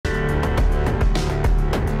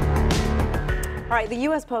All right, the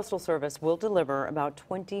U.S. Postal Service will deliver about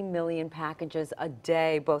 20 million packages a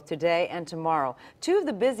day, both today and tomorrow, two of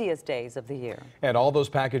the busiest days of the year. And all those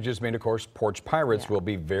packages mean, of course, Porch Pirates will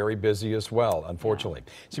be very busy as well, unfortunately.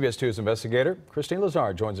 CBS 2's investigator, Christine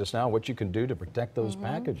Lazar, joins us now. What you can do to protect those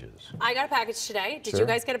packages. I got a package today. Did you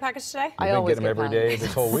guys get a package today? I always get them every day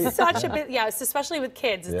this whole week. Such a bit, yes, especially with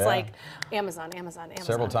kids. It's like Amazon.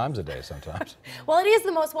 Several times a day sometimes. Well, it is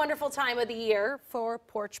the most wonderful time of the year for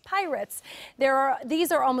Porch Pirates.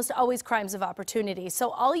 These are almost always crimes of opportunity, so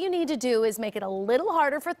all you need to do is make it a little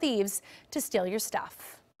harder for thieves to steal your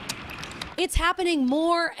stuff. It's happening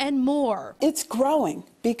more and more. It's growing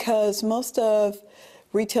because most of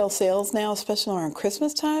retail sales now, especially around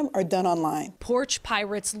Christmas time, are done online. Porch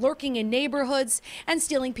Pirates lurking in neighborhoods and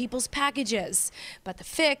stealing people's packages. But the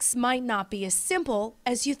fix might not be as simple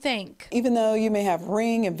as you think. Even though you may have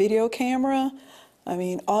Ring and video camera, I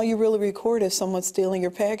mean, all you really record is someone stealing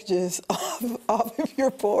your packages off of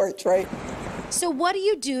your porch, right? So what do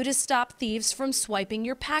you do to stop thieves from swiping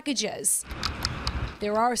your packages?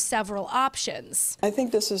 There are several options. I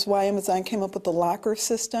think this is why Amazon came up with the locker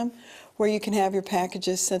system, where you can have your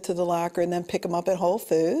packages sent to the locker and then pick them up at Whole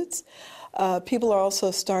Foods. People are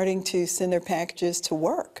also starting to send their packages to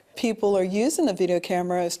work. People are using the video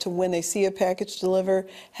cameras to, when they see a package deliver,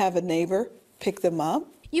 have a neighbor pick them up.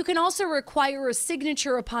 You can also require a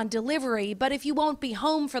signature upon delivery, but if you won't be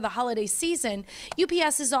home for the holiday season,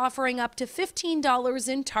 UPS is offering up to $15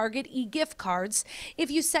 in Target e-gift cards if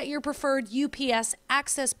you set your preferred UPS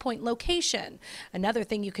access point location. Another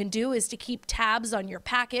thing you can do is to keep tabs on your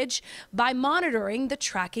package by monitoring the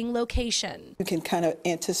tracking location. You can kind of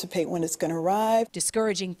anticipate when it's going to arrive.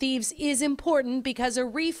 Discouraging thieves is important because a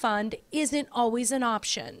refund isn't always an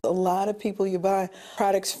option. A lot of people you buy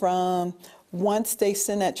products from, once they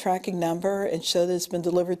send that tracking number and show that it's been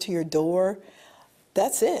delivered to your door,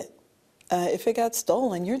 that's it. If it got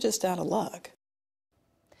stolen, you're just out of luck.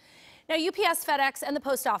 Now, UPS, FedEx, and the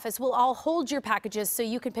post office will all hold your packages so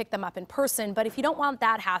you can pick them up in person, but if you don't want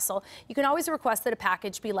that hassle, you can always request that a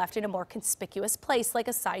package be left in a more conspicuous place, like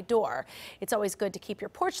a side door. It's always good to keep your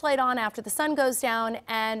porch light on after the sun goes down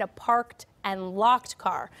and a parked and locked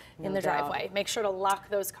car in the driveway. Make sure to lock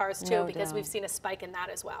those cars too, because we've seen a spike in that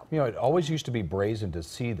as well. You know, it always used to be brazen to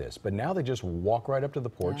see this, but now they just walk right up to the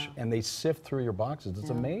porch and they sift through your boxes. It's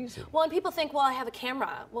amazing. Well, and people think, well, I have a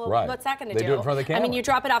camera. Well, what's that going to do? They do it in front of the camera. I mean, you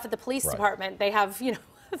drop it off at the police department. They have, you know,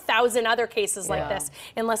 1,000 other cases like this.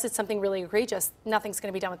 Unless it's something really egregious, nothing's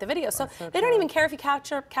going to be done with the video. So they don't even care if you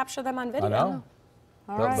capture them on video. I know.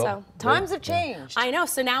 All right. So times have changed. I know.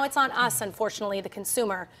 So now it's on us, unfortunately, the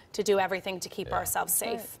consumer, to do everything to keep ourselves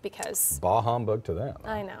safe, because bah humbug to them.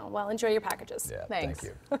 I know. Well, enjoy your packages. Yeah, Thanks.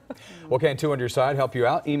 Thank you. Well, can 2 on Your Side help you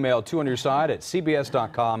out? Email 2 on Your Side at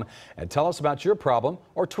cbs.com and tell us about your problem,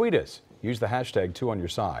 or tweet us. Use the hashtag 2 on Your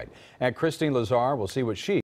Side. And Christine Lazar will see what she